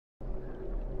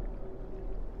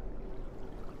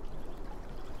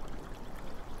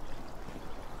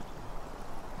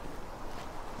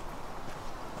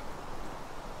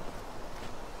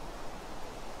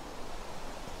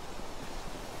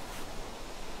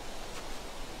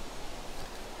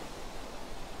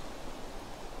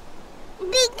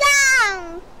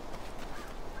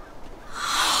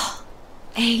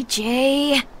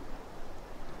AJ...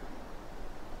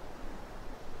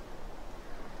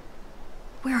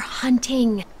 We're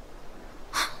hunting.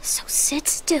 So sit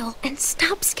still and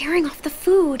stop scaring off the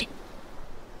food.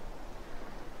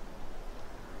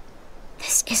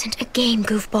 This isn't a game,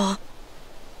 goofball.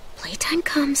 Playtime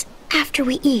comes after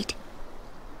we eat.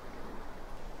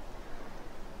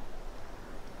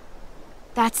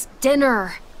 That's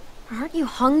dinner. Aren't you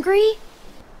hungry?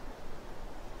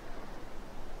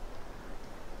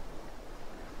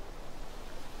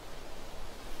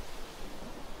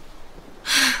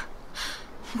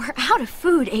 We're out of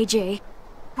food, AJ.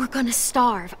 We're gonna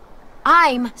starve.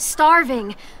 I'm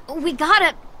starving. We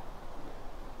gotta...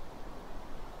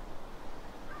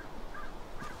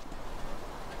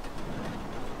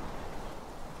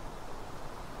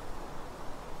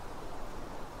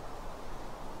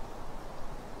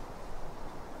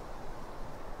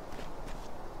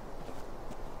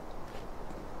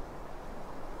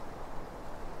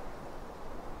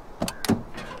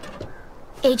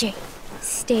 AJ,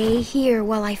 stay here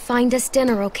while I find us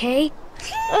dinner, okay?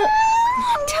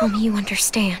 Tell me you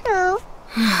understand. No.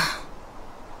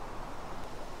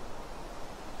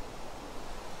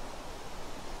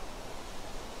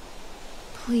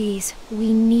 Please,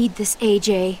 we need this,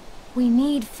 AJ. We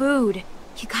need food.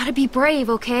 You gotta be brave,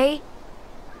 okay?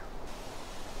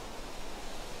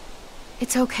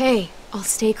 It's okay. I'll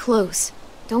stay close.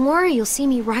 Don't worry, you'll see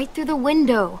me right through the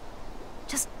window.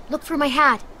 Just look for my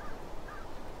hat.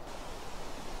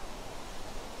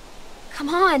 Come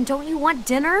on, don't you want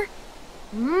dinner?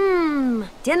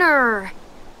 Dinner!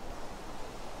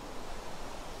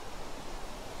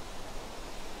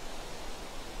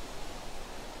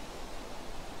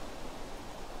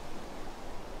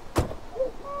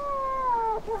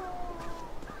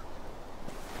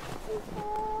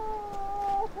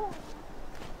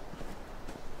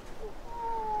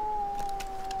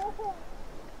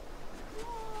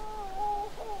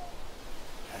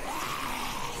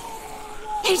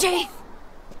 AJ!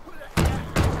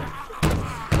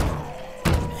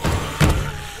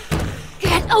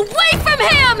 Get away from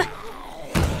him!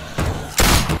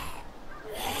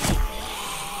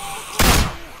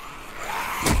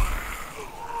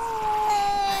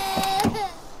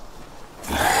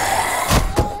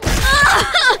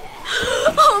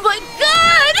 Oh my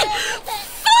God!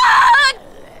 Fuck!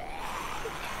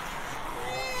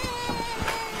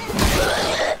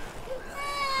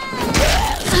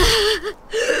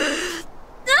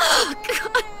 Oh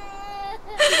God!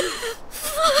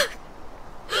 Fuck!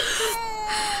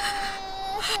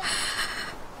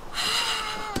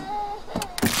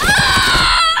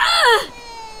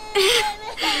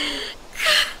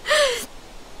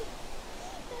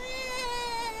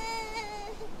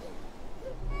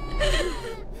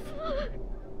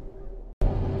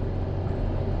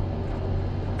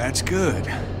 That's good.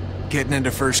 Getting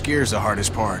into first gear is the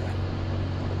hardest part.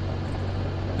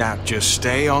 Now, just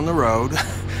stay on the road.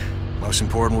 Most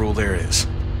important rule there is.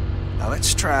 Now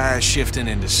let's try shifting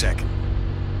into second.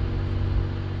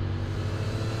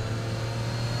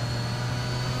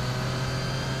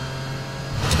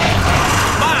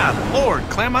 My Lord,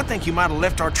 Clem, I think you might have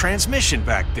left our transmission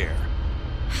back there.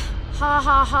 Ha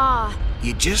ha ha.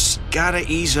 You just gotta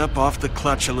ease up off the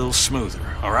clutch a little smoother,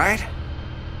 all right?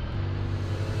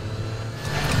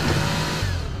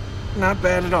 Not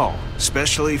bad at all,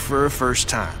 especially for a first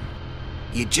time.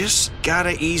 You just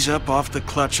gotta ease up off the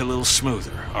clutch a little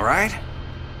smoother, all right?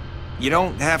 You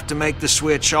don't have to make the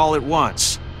switch all at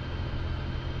once.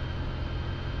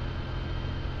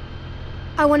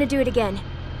 I want to do it again.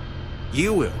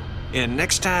 You will. And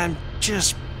next time,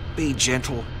 just be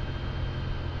gentle.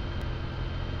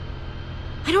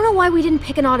 I don't know why we didn't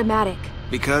pick an automatic.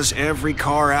 Because every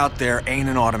car out there ain't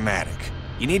an automatic.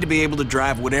 You need to be able to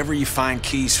drive whatever you find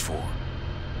keys for.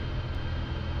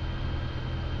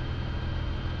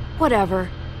 Whatever.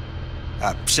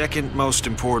 Second most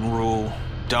important rule,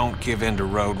 don't give in to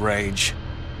road rage.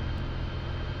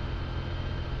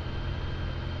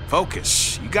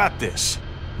 Focus, you got this.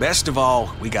 Best of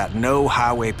all, we got no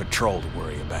highway patrol to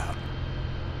worry about.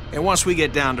 And once we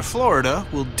get down to Florida,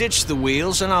 we'll ditch the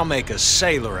wheels and I'll make a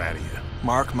sailor out of you.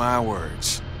 Mark my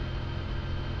words.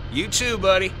 You too,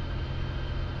 buddy.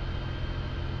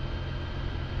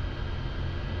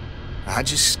 I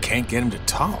just can't get him to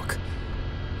talk.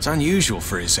 It's unusual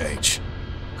for his age.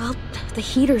 Well, the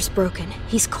heater's broken.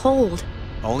 He's cold.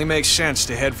 Only makes sense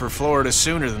to head for Florida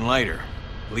sooner than later.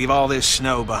 Leave all this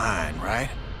snow behind, right?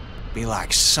 Be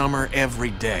like summer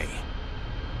every day.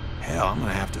 Hell, I'm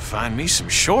gonna have to find me some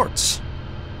shorts.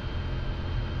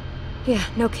 Yeah,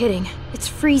 no kidding. It's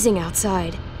freezing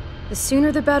outside. The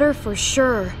sooner the better, for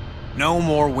sure. No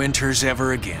more winters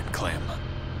ever again, Clem.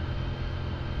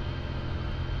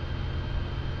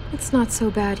 It's not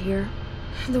so bad here.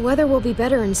 The weather will be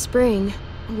better in spring.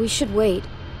 We should wait.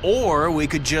 Or we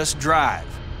could just drive.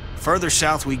 Further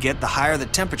south we get, the higher the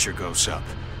temperature goes up.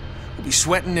 We'll be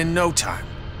sweating in no time.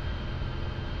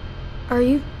 Are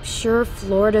you sure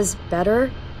Florida's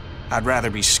better? I'd rather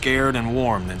be scared and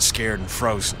warm than scared and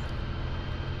frozen.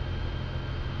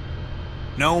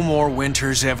 No more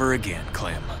winters ever again,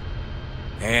 Clem.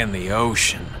 And the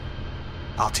ocean.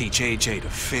 I'll teach AJ to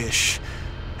fish,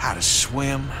 how to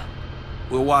swim.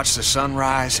 We'll watch the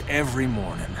sunrise every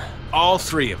morning. All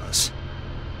three of us.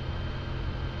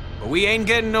 But we ain't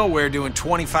getting nowhere doing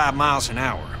 25 miles an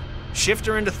hour. Shift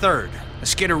her into third.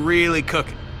 Let's get her really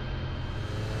cooking.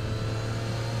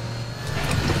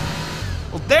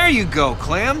 Well, there you go,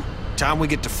 Clem. Time we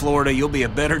get to Florida, you'll be a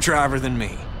better driver than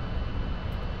me.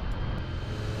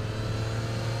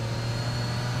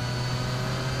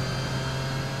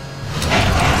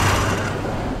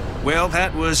 Well,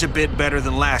 that was a bit better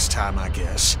than last time, I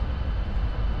guess.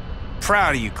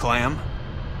 Proud of you, Clem.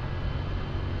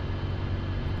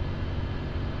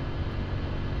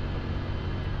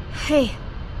 Hey,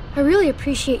 I really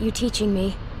appreciate you teaching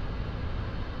me.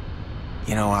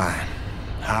 You know, I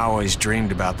always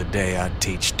dreamed about the day I'd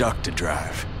teach Duck to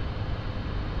drive.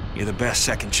 You're the best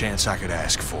second chance I could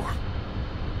ask for.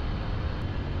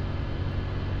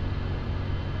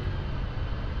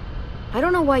 I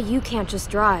don't know why you can't just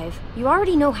drive. You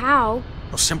already know how.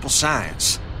 Well, simple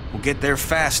science. We'll get there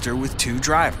faster with two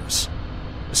drivers.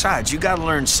 Besides, you gotta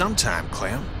learn sometime,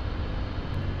 Clem.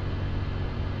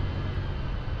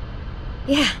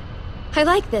 Yeah, I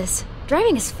like this.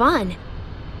 Driving is fun.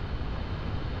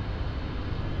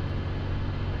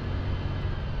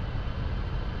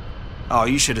 Oh,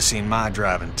 you should have seen my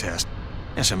driving test.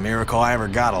 It's a miracle I ever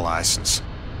got a license.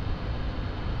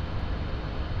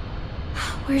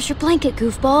 Where's your blanket,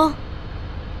 goofball?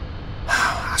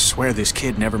 I swear this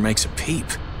kid never makes a peep.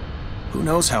 Who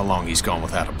knows how long he's gone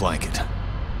without a blanket?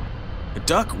 The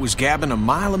Duck was gabbing a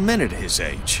mile a minute at his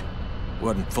age.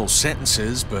 Wasn't full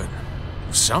sentences, but it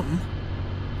was something.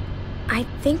 I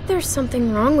think there's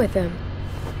something wrong with him.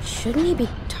 Shouldn't he be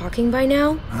talking by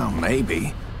now? Well,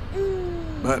 maybe.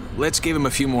 But let's give him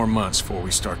a few more months before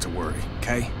we start to worry,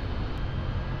 okay?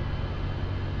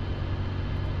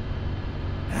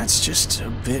 That's just a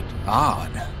bit odd.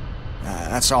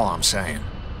 That's all I'm saying.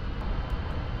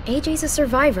 AJ's a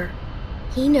survivor.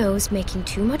 He knows making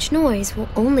too much noise will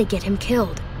only get him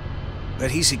killed.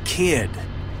 But he's a kid.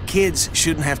 Kids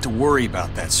shouldn't have to worry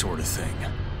about that sort of thing.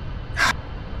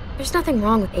 There's nothing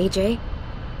wrong with AJ.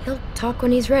 He'll talk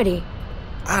when he's ready.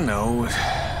 I know.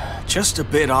 Just a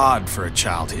bit odd for a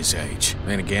child his age.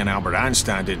 Then again, Albert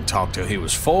Einstein didn't talk till he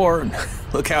was 4, and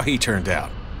look how he turned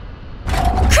out.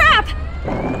 Crap!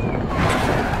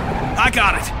 I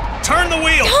got it! Turn the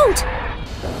wheel! Don't!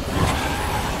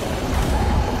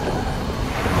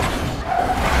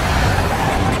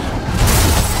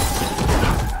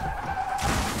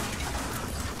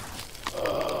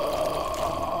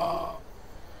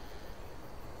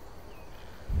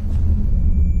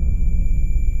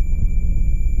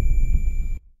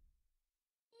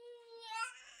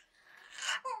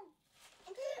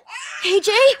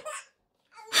 AJ?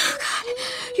 Oh, God.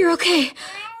 You're okay.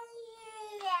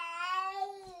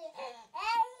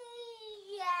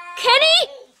 Kenny?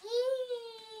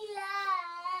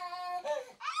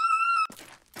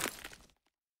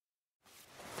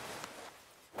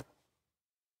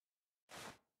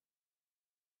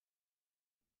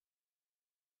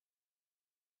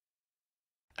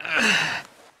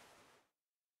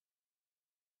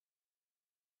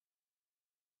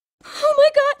 Oh my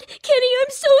God, Kenny, I'm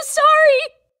so sorry.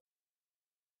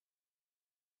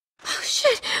 Oh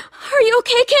shit, are you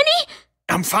okay, Kenny?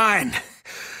 I'm fine.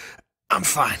 I'm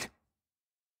fine.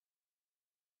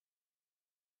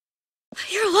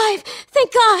 You're alive,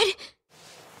 thank God.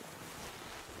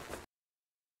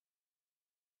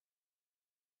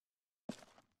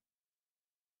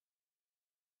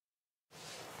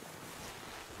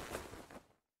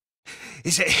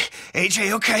 Is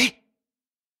AJ okay?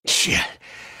 Shit.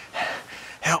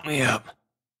 Help me up.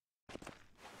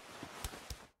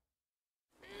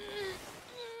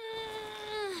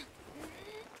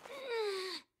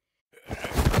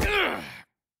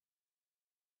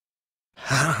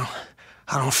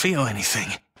 I don't feel anything.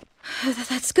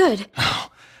 That's good. Oh,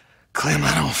 Clem,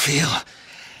 I don't feel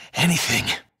anything.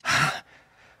 I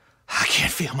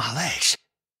can't feel my legs.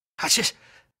 I just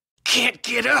can't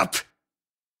get up.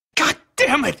 God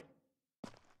damn it!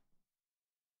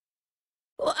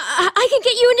 Well, I can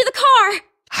get you into the car.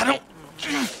 I don't...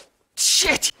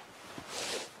 Shit!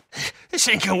 This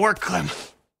ain't gonna work, Clem.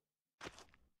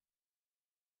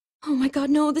 Oh my god,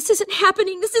 no, this isn't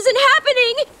happening! This isn't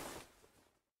happening!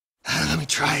 Let me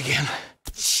try again.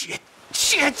 Shit!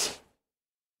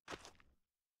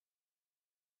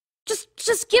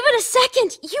 Just give it a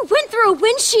second! You went through a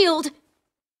windshield!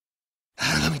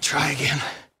 Let me try again.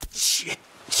 Shit!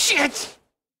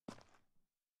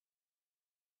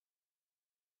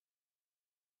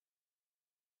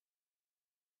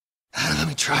 Let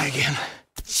me try again.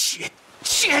 Shit!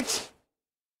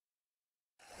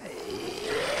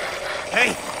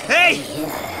 Hey!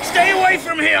 Stay away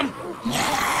from him!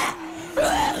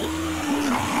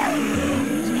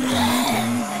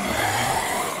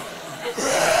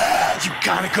 You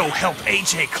gotta go help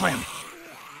AJ, Clem.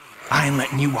 I ain't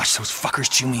letting you watch those fuckers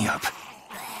chew me up.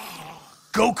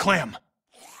 Go, Clem!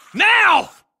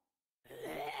 Now!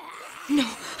 No,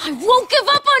 I won't give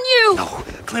up on you! No,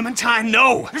 Clementine,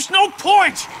 no! There's no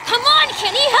point! Come on,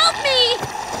 Kenny, help me!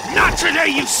 Not today,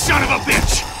 you son of a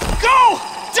bitch! Go!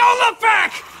 Don't look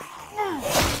back!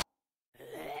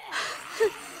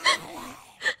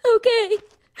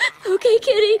 Okay,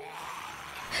 Kitty.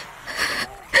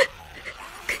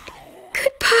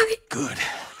 Goodbye. Good.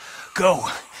 Go.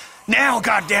 Now,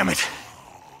 goddammit!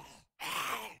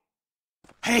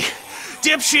 Hey,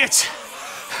 dipshits!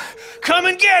 Come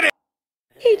and get it!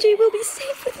 AJ will be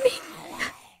safe with me.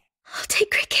 I'll take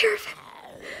great care of him.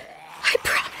 I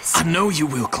promise. I know you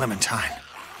will, Clementine.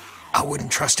 I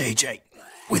wouldn't trust AJ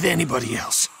with anybody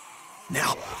else.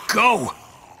 Now, go!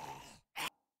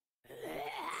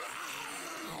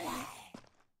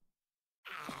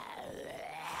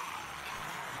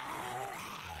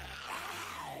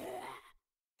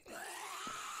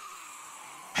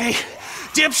 Hey,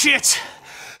 dipshits!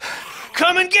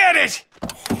 Come and get it!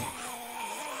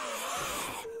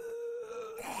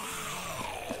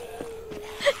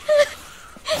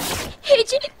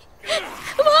 AJ,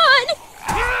 come on!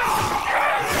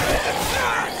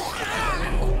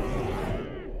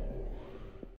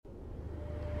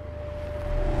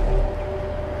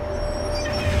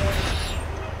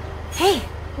 Hey,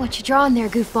 what you drawing there,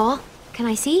 goofball? Can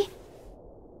I see?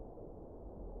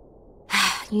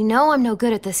 You know I'm no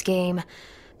good at this game,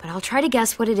 but I'll try to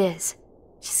guess what it is.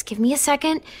 Just give me a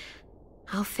second.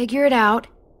 I'll figure it out.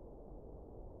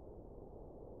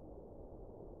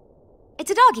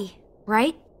 It's a doggy,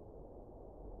 right?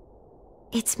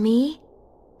 It's me?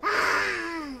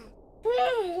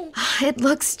 It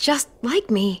looks just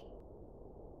like me.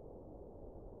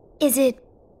 Is it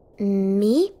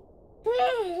me?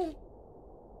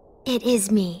 It is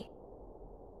me.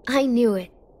 I knew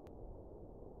it.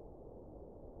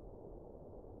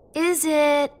 Is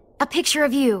it a picture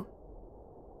of you?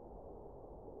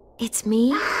 It's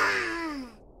me?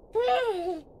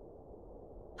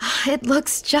 It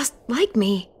looks just like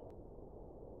me.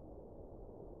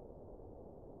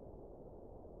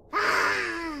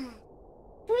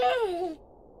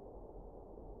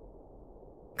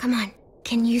 Come on,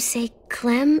 can you say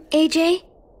Clem, AJ?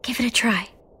 Give it a try.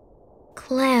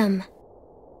 Clem.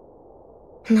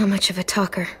 Not much of a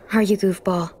talker, are you,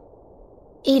 goofball?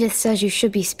 Edith says you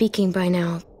should be speaking by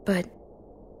now, but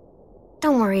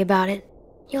don't worry about it.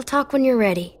 You'll talk when you're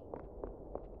ready.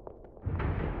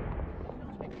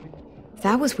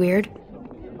 That was weird.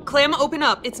 Clem, open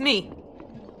up. It's me.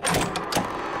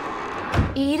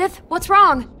 Edith, what's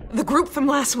wrong? The group from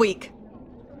last week.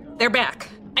 They're back.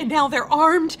 And now they're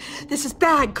armed. This is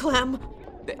bad, Clem.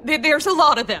 There's a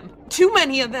lot of them. Too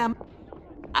many of them.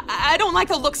 I don't like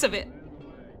the looks of it.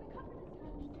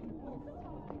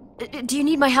 Do you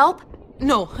need my help?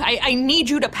 No, I need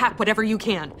you to pack whatever you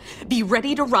can. Be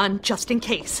ready to run just in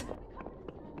case.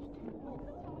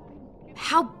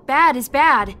 How bad is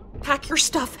bad? Pack your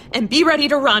stuff and be ready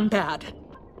to run, bad.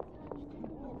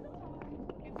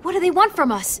 What do they want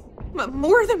from us?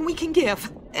 More than we can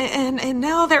give. And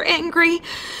now they're angry.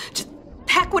 Just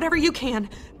pack whatever you can.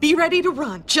 Be ready to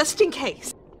run, just in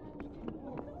case.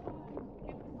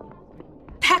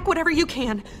 Pack whatever you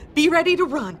can. Be ready to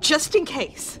run, just in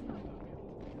case.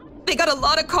 They got a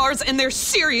lot of cars and they're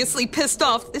seriously pissed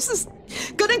off. This is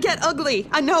gonna get ugly.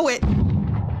 I know it.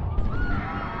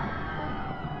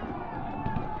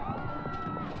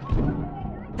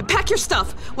 And pack your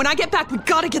stuff. When I get back, we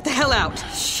gotta get the hell out.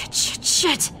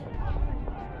 Shit.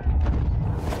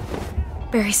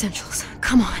 Bare essentials.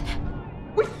 Come on.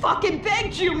 We fucking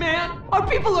begged you, man. Our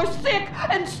people are sick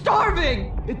and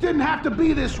starving. It didn't have to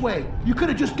be this way. You could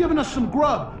have just given us some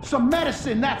grub, some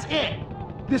medicine, that's it.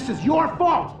 This is your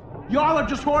fault. Y'all are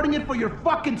just hoarding it for your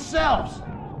fucking selves.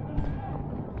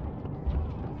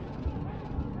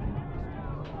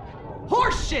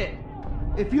 Horse shit.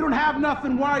 If you don't have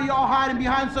nothing, why are y'all hiding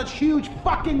behind such huge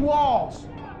fucking walls?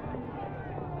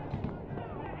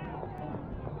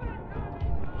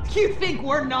 You think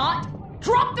we're not?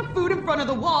 Drop the food in front of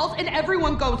the walls and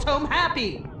everyone goes home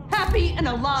happy. Happy and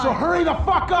alive. So hurry the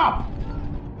fuck up!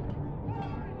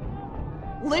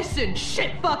 Listen,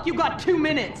 shit fuck, you got 2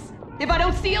 minutes. If I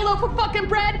don't see a loaf of fucking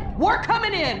bread, we're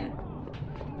coming in.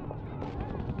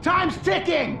 Time's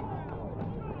ticking!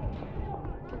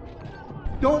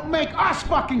 Don't make us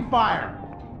fucking fire!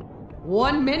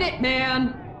 1 minute,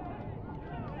 man.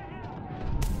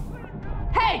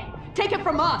 Hey, take it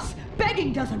from us.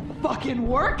 Begging doesn't fucking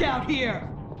work out here.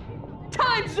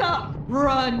 Time's up.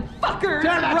 Run, fuckers,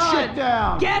 Tear that run. shit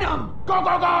down. Get him. Go,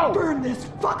 go, go! Burn this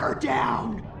fucker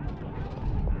down.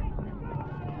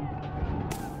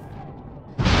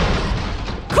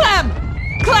 Clem!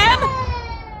 Clem!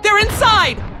 They're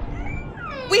inside!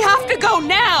 We have to go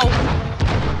now!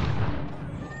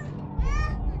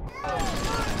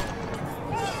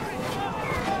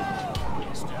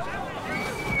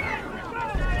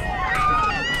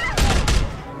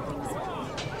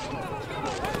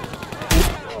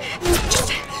 Just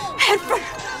head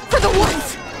for the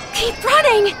woods! Keep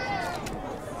running!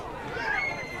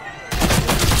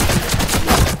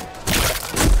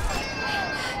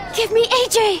 Give me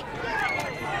AJ!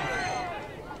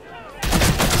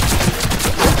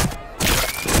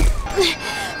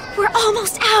 We're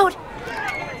almost out!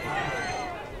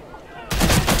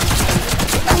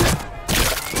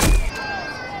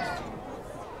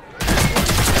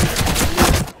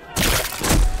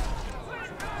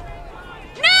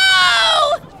 No!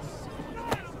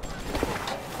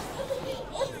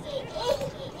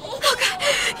 Oh God,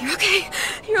 you're okay.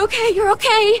 You're okay. You're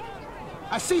okay.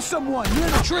 I see someone near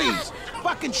the trees.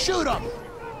 Fucking shoot them!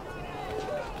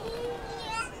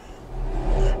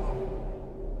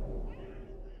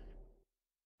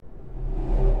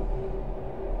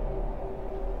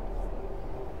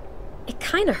 It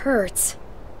kinda hurts.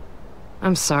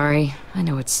 I'm sorry. I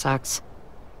know it sucks.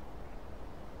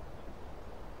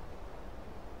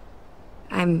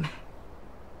 I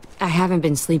haven't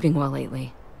been sleeping well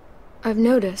lately. I've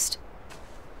noticed.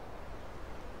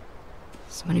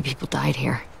 So many people died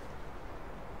here.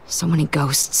 So many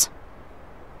ghosts.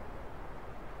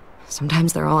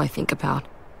 Sometimes they're all I think about.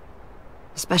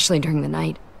 Especially during the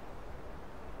night.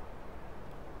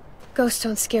 Ghosts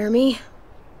don't scare me.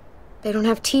 They don't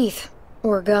have teeth.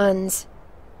 Or guns.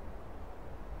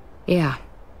 Yeah,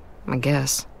 I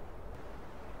guess.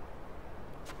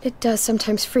 It does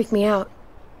sometimes freak me out.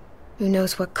 Who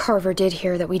knows what Carver did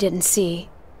here that we didn't see.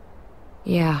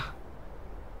 Yeah.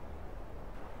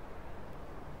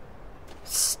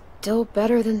 Still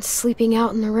better than sleeping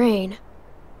out in the rain.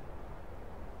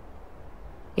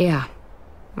 Yeah,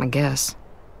 I guess.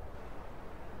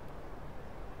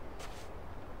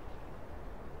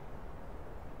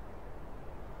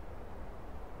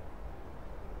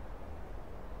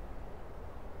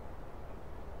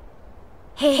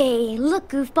 Hey, look,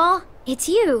 Goofball. It's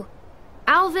you.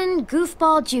 Alvin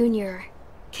Goofball Jr.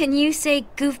 Can you say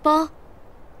Goofball?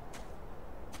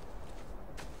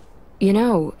 You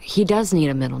know, he does need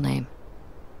a middle name.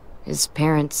 His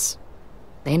parents,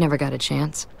 they never got a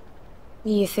chance.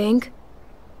 You think?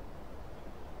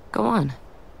 Go on.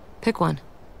 Pick one.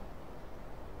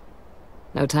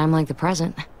 No time like the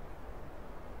present.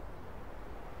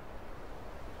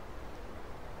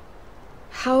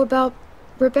 How about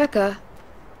Rebecca?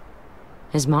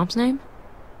 His mom's name?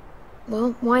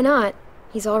 Well, why not?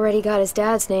 He's already got his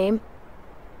dad's name.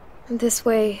 This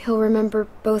way, he'll remember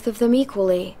both of them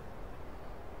equally.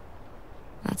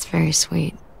 That's very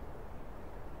sweet.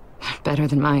 Better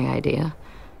than my idea.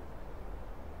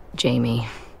 Jamie.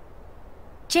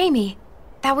 Jamie,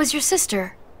 that was your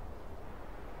sister.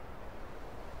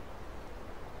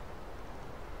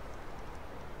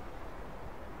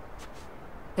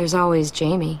 There's always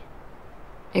Jamie.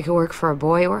 It could work for a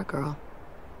boy or a girl.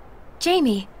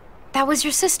 Jamie, that was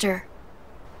your sister.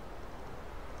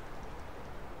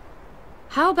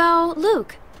 How about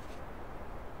Luke?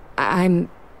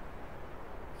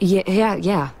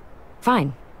 Yeah.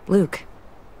 Fine. Luke.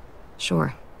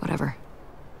 Sure, whatever.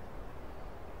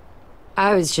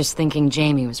 I was just thinking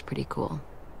Jamie was pretty cool.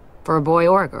 For a boy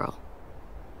or a girl.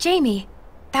 Jamie,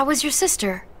 that was your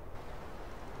sister.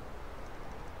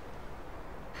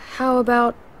 How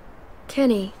about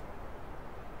Kenny?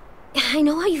 I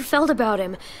know how you felt about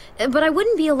him, but I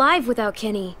wouldn't be alive without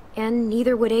Kenny, and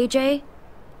neither would AJ.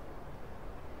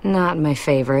 Not my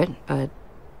favorite, but...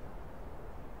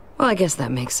 well, I guess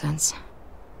that makes sense.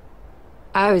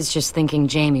 I was just thinking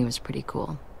Jamie was pretty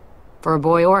cool. For a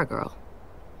boy or a girl.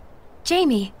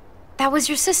 Jamie, that was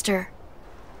your sister.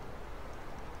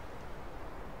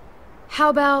 How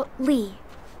about Lee?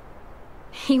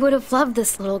 He would have loved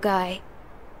this little guy.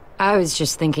 I was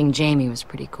just thinking Jamie was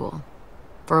pretty cool.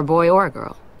 For a boy or a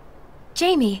girl.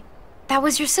 Jamie, that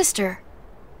was your sister.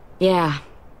 Yeah.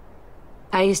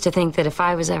 I used to think that if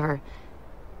I was ever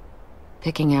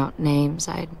picking out names,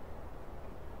 I'd...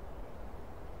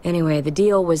 Anyway, the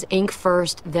deal was ink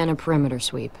first, then a perimeter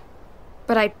sweep.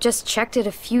 But I just checked it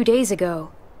a few days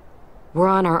ago. We're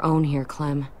on our own here,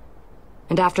 Clem.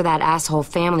 And after that asshole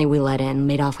family we let in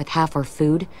made off with half our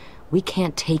food, we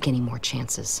can't take any more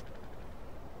chances.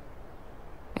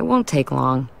 It won't take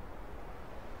long.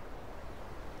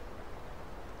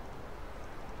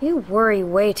 You worry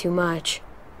way too much.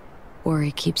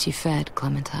 Worry keeps you fed,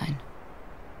 Clementine.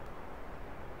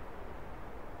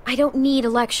 I don't need a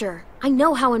lecture. I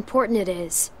know how important it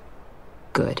is.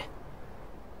 Good.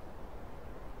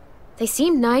 They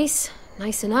seem nice.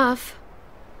 Nice enough.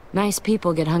 Nice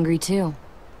people get hungry too.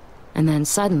 And then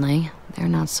suddenly, they're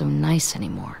not so nice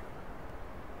anymore.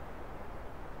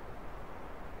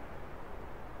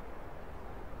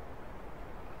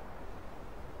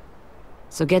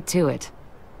 So get to it.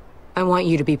 I want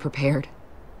you to be prepared.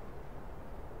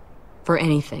 For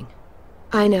anything.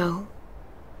 I know.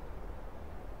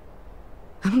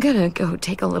 I'm gonna go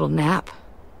take a little nap.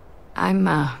 I'm,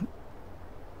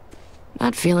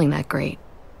 not feeling that great.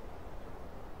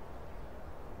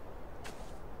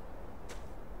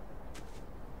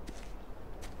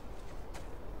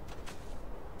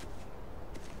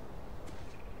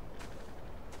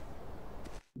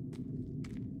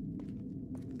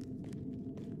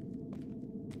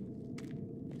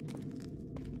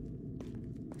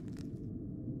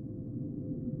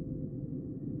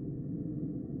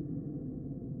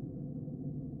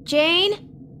 Jane?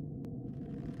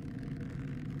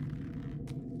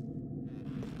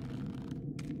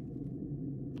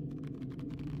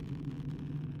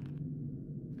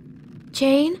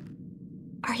 Jane?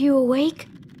 Are you awake?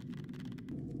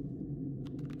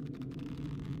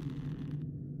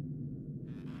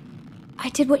 I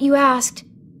did what you asked.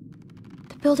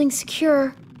 The building's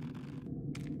secure.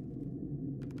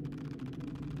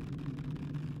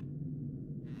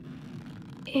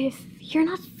 If you're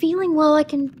not feeling well, I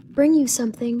can bring you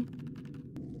something.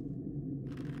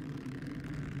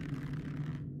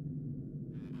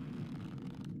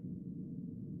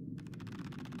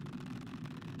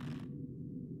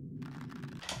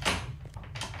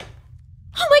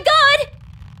 Oh my God!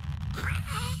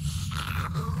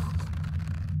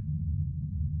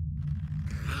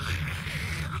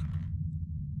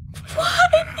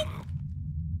 What?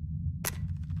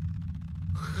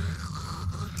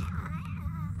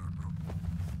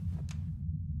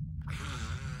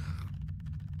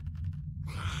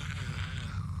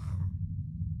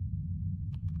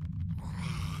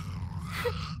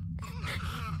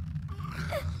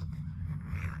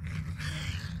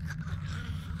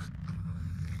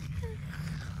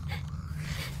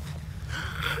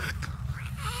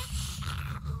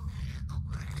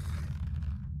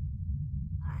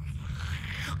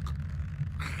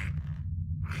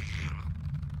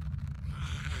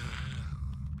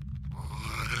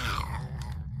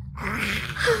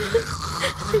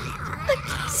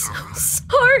 I'm so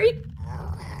sorry.